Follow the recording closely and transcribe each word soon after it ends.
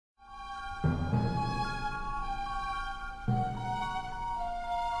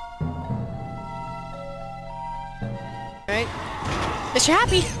Alright. Mr.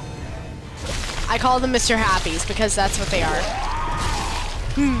 Happy! I call them Mr. Happies because that's what they are.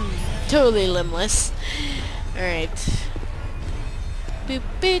 Totally limbless. Alright. Boop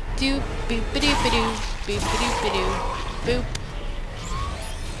bit doop boop ba doop ba doo boop ba doop ba doo boop.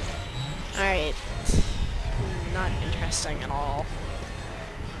 Alright. Not interesting at all.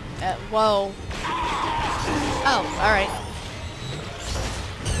 Whoa. Oh, alright.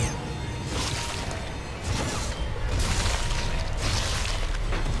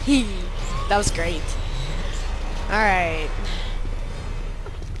 That was great. Alright.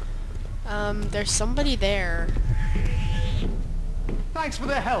 There's somebody there. Thanks for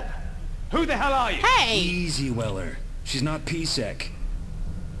the help. Who the hell are you? Hey! Easy, Weller. She's not PSEC.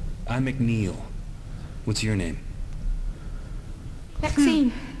 I'm McNeil. What's your name?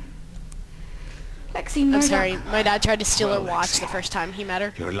 Lexine. Lexine Murdoch. I'm sorry, my dad tried to steal her Well, watch Lexi, the first time he met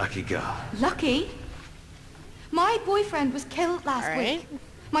her. You're a lucky girl. Lucky? My boyfriend was killed last week.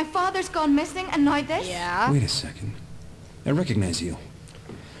 My father's gone missing and now this? Yeah. Wait a second. I recognize you.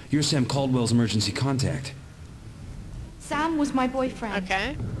 You're Sam Caldwell's emergency contact. Sam was my boyfriend.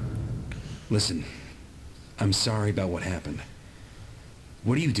 Okay. Listen, I'm sorry about what happened.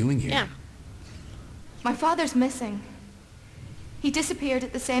 What are you doing here? Yeah. My father's missing. He disappeared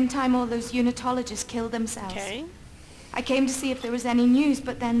at the same time all those unitologists killed themselves. Okay. I came to see if there was any news,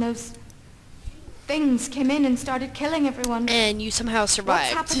 but then those things came in and started killing everyone. And you somehow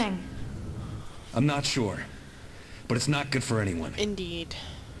survived. What's happening? I'm not sure, but it's not good for anyone. Indeed.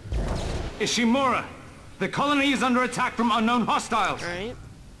 Ishimura, the colony is under attack from unknown hostiles. Alright.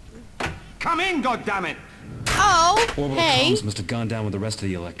 Come in, goddammit! Oh! Orbital Hey! comms must have gone down with the rest of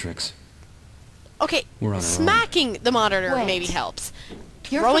the electrics. Okay, We're on our own. smacking the monitor Wait. maybe helps.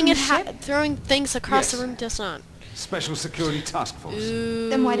 You're Throwing from it, the ship? throwing things across Yes. the room does not. Special Security Task Force. Ooh,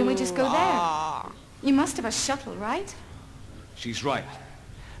 Then why don't we just go there? ah. You must have a shuttle, right? She's right.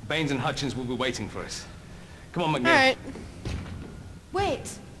 Baines and Hutchins will be waiting for us. Come on, McNeil. Alright. Wait.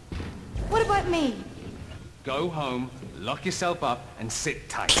 What about me? Go home, lock yourself up, and sit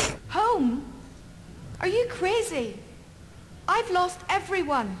tight. Home? Are you crazy? I've lost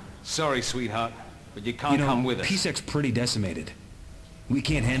everyone. Sorry, sweetheart, but you can't You know, come with us. PSEC's pretty decimated. We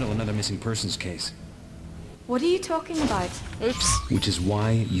can't handle another missing persons case. What are you talking about? Oops. Which is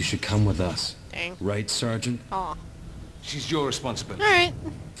why you should come with us. Dang. Right, Sergeant? Aw. She's your responsibility. Alright.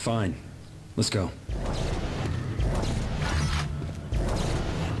 Fine. Let's go.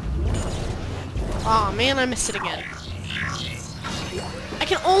 Aw, man, I missed it again. I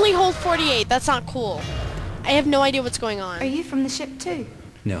can only hold 48. That's not cool. I have no idea what's going on. Are you from the ship too?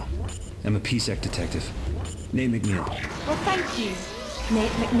 No. I'm a PSEC detective. Nate McNeil. Well, thank you,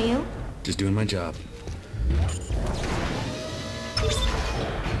 Nate McNeil. Just doing my job.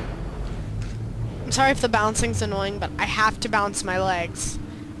 I'm sorry if the bouncing's annoying, but I have to bounce my legs.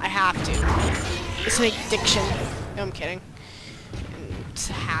 I have to. It's an addiction. No, I'm kidding. It's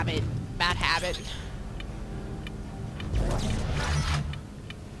a habit. Bad habit.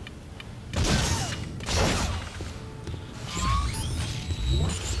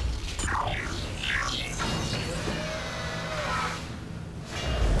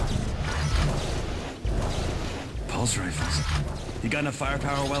 Pulse rifles. You got enough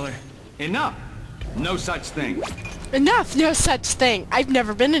firepower, Weller? Enough! No such thing. Enough! No such thing. I've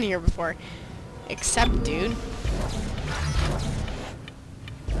never been in here before. Except, dude.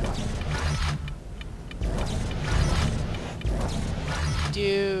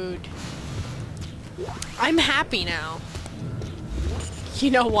 Dude. I'm happy now.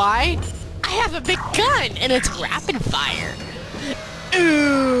 You know why? I have a big gun, and it's rapid fire.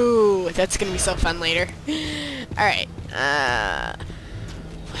 Ooh, that's gonna be so fun later. Alright,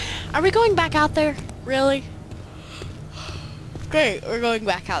 are we going back out there? Really? Great, we're going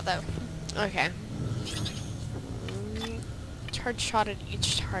back out though. Okay. Charge shot at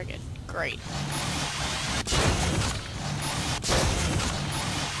each target. Great.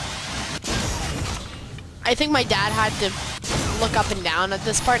 I think my dad had to look up and down at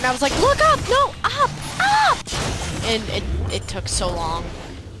this part, and I was like, look up! No! Up! Up! And it took so long.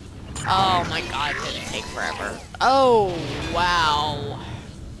 Oh my god, did it take forever. Oh, wow.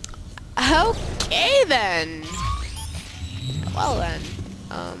 Okay then. Well then.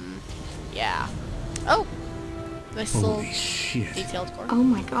 Yeah. Oh! Nice little Holy shit. detailed core. Oh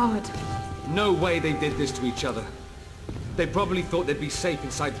my god. No way they did this to each other. They probably thought they'd be safe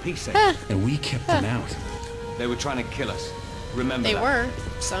inside PSEC. Huh. And we kept them out. They were trying to kill us. Remember They that. were,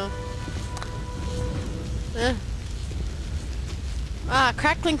 so.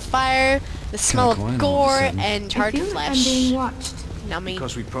 Crackling fire, the smell quiet of all of a gore, sudden. and I charred feel like I'm flesh. being watched. Nummy.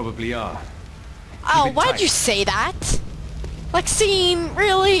 Because we probably are. Oh, it why'd tight. you say that? Lexine,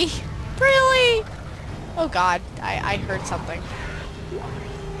 really? Really? Oh god, I heard something.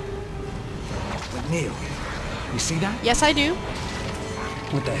 Neil, you see that? Yes, I do.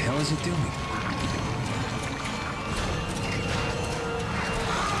 What the hell is it doing?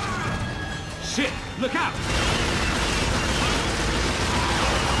 Shit! Look out!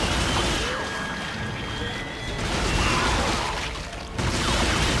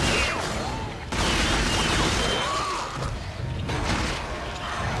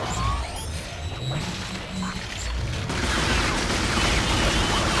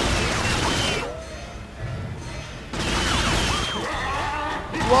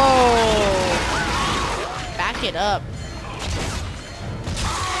 Whoa. Back it up.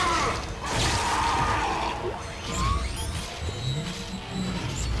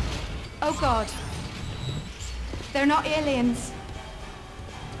 Oh god. They're not aliens.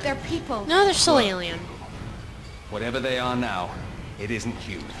 They're people. No, they're still alien. Whatever they are now, it isn't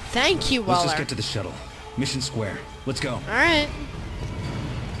human. Thank you, Let's Weller. just get to the shuttle. Mission square. Let's go. Alright.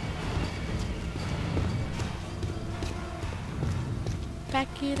 Back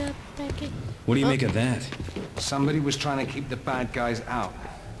it up, back it. What do you make of that? Somebody was trying to keep the bad guys out.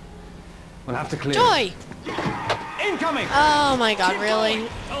 We'll have to clear Joy! it. Incoming! Oh my god, really?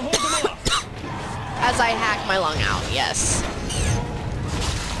 As I hack my lung out, yes.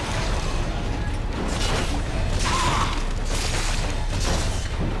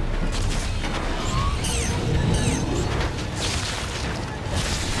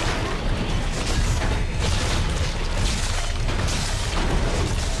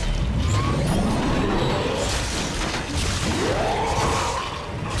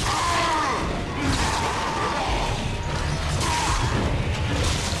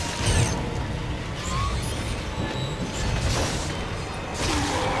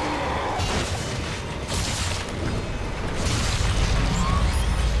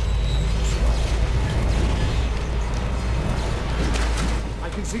 I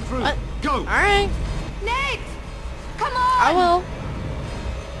can see through. What? Go! Alright. Nate! Come on! I will.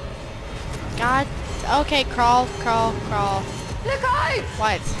 God. Okay, crawl, crawl, crawl. Look out!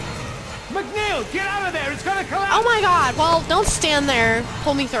 What? McNeil, get out of there! It's gonna collapse! Oh my god, well, don't stand there.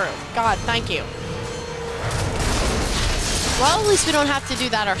 Pull me through. God, thank you. Well, at least we don't have to do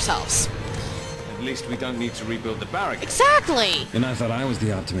that ourselves. At least we don't need to rebuild the barricade. Exactly! And I thought I was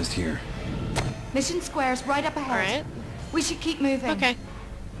the optimist here. Mission square's right up ahead. Alright. We should keep moving. Okay.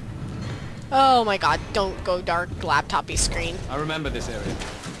 Oh my god, don't go dark laptopy screen. I remember this area.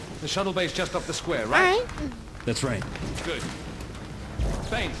 The shuttle bay's just off the square, right? Alright. That's right. Good.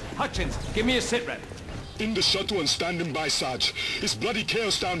 Baines, Hutchins, give me a sit rep. In the shuttle and standing by, Sarge. It's bloody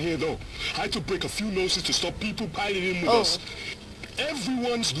chaos down here, though. I had to break a few noses to stop people piling in with Oh. us.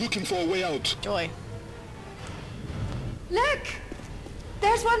 Everyone's looking for a way out. Joy. Look!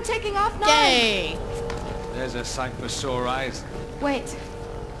 There's one taking off now. Yay! There's a sight for sore eyes. Wait.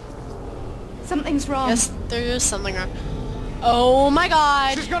 Something's wrong. Yes, there is something wrong. Oh my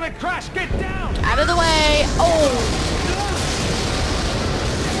god! She's gonna crash! Get down! Out of the way! Oh!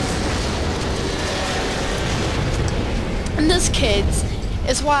 And this, kids,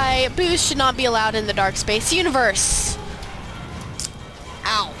 is why booze should not be allowed in the dark space universe.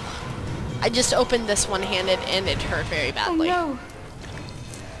 Ow. I just opened this one-handed and it hurt very Oh badly. no.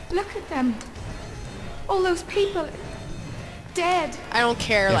 Look at them. All those people. Dead. I don't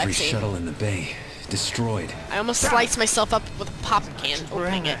care, Every Lexi. shuttle in the bay. Destroyed. I almost sliced myself up with a pop can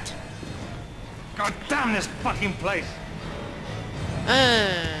opening it. God damn this fucking place!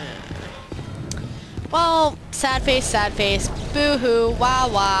 Well, sad face, boo-hoo,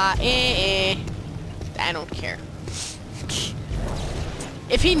 wah-wah, eh-eh. I don't care.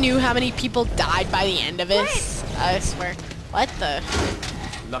 If he knew how many people died by the end of it, I swear. What the?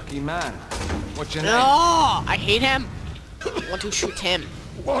 Lucky man. What's your name? Oh, I hate him. I want to shoot him.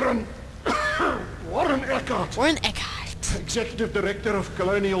 Warren Eckhart, Warren Eckhart. Executive Director of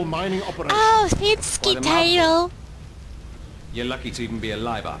Colonial Mining Operations. Oh, fancy What a title. You're lucky to even be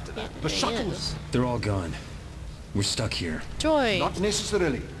alive after that. The shuttles. They're all gone. We're stuck here. Joy. Not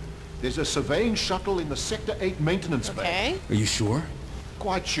necessarily. There's a surveying shuttle in the Sector 8 maintenance bay. Okay. Are you sure?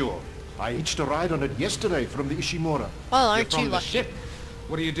 Quite sure. I hitched a ride on it yesterday from the Ishimura. Well, You're aren't from you the lucky? ship.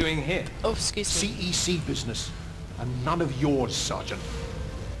 What are you doing here? Oh, excuse me. CEC business. And none of yours, Sergeant.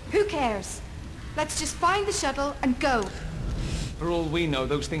 Who cares? Let's just find the shuttle and go. For all we know,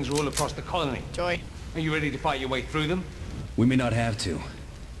 those things are all across the colony. Joy. Are you ready to fight your way through them? We may not have to.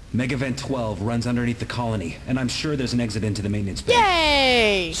 Megavent 12 runs underneath the colony, and I'm sure there's an exit into the maintenance bay.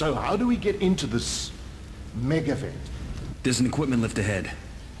 Yay! So how do we get into this megavent? There's an equipment lift ahead.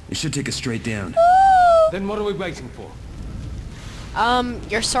 It should take us straight down. Then what are we waiting for?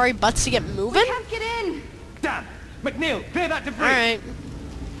 Your sorry butts to get moving? Can't get in! Damn! McNeil, clear that debris! Alright.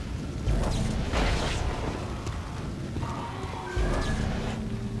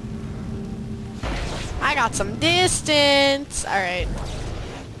 I got some distance. Alright.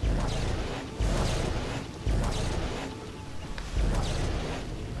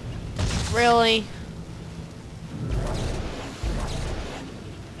 Really?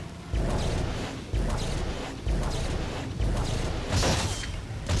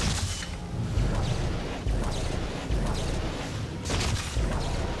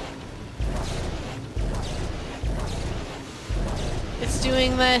 It's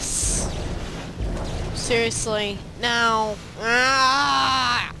doing this. Seriously. Now.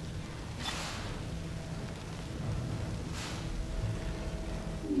 Ah!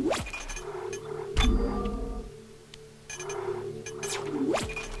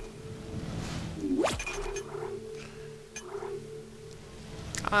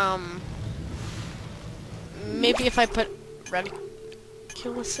 Maybe if I put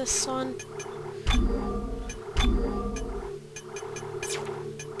reticle assist on.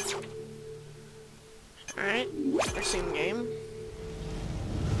 Alright, first game.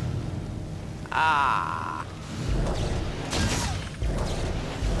 Ah.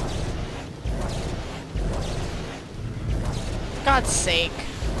 For God's sake.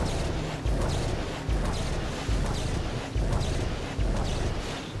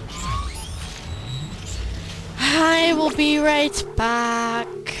 I will be right back.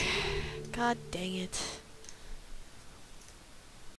 God dang it.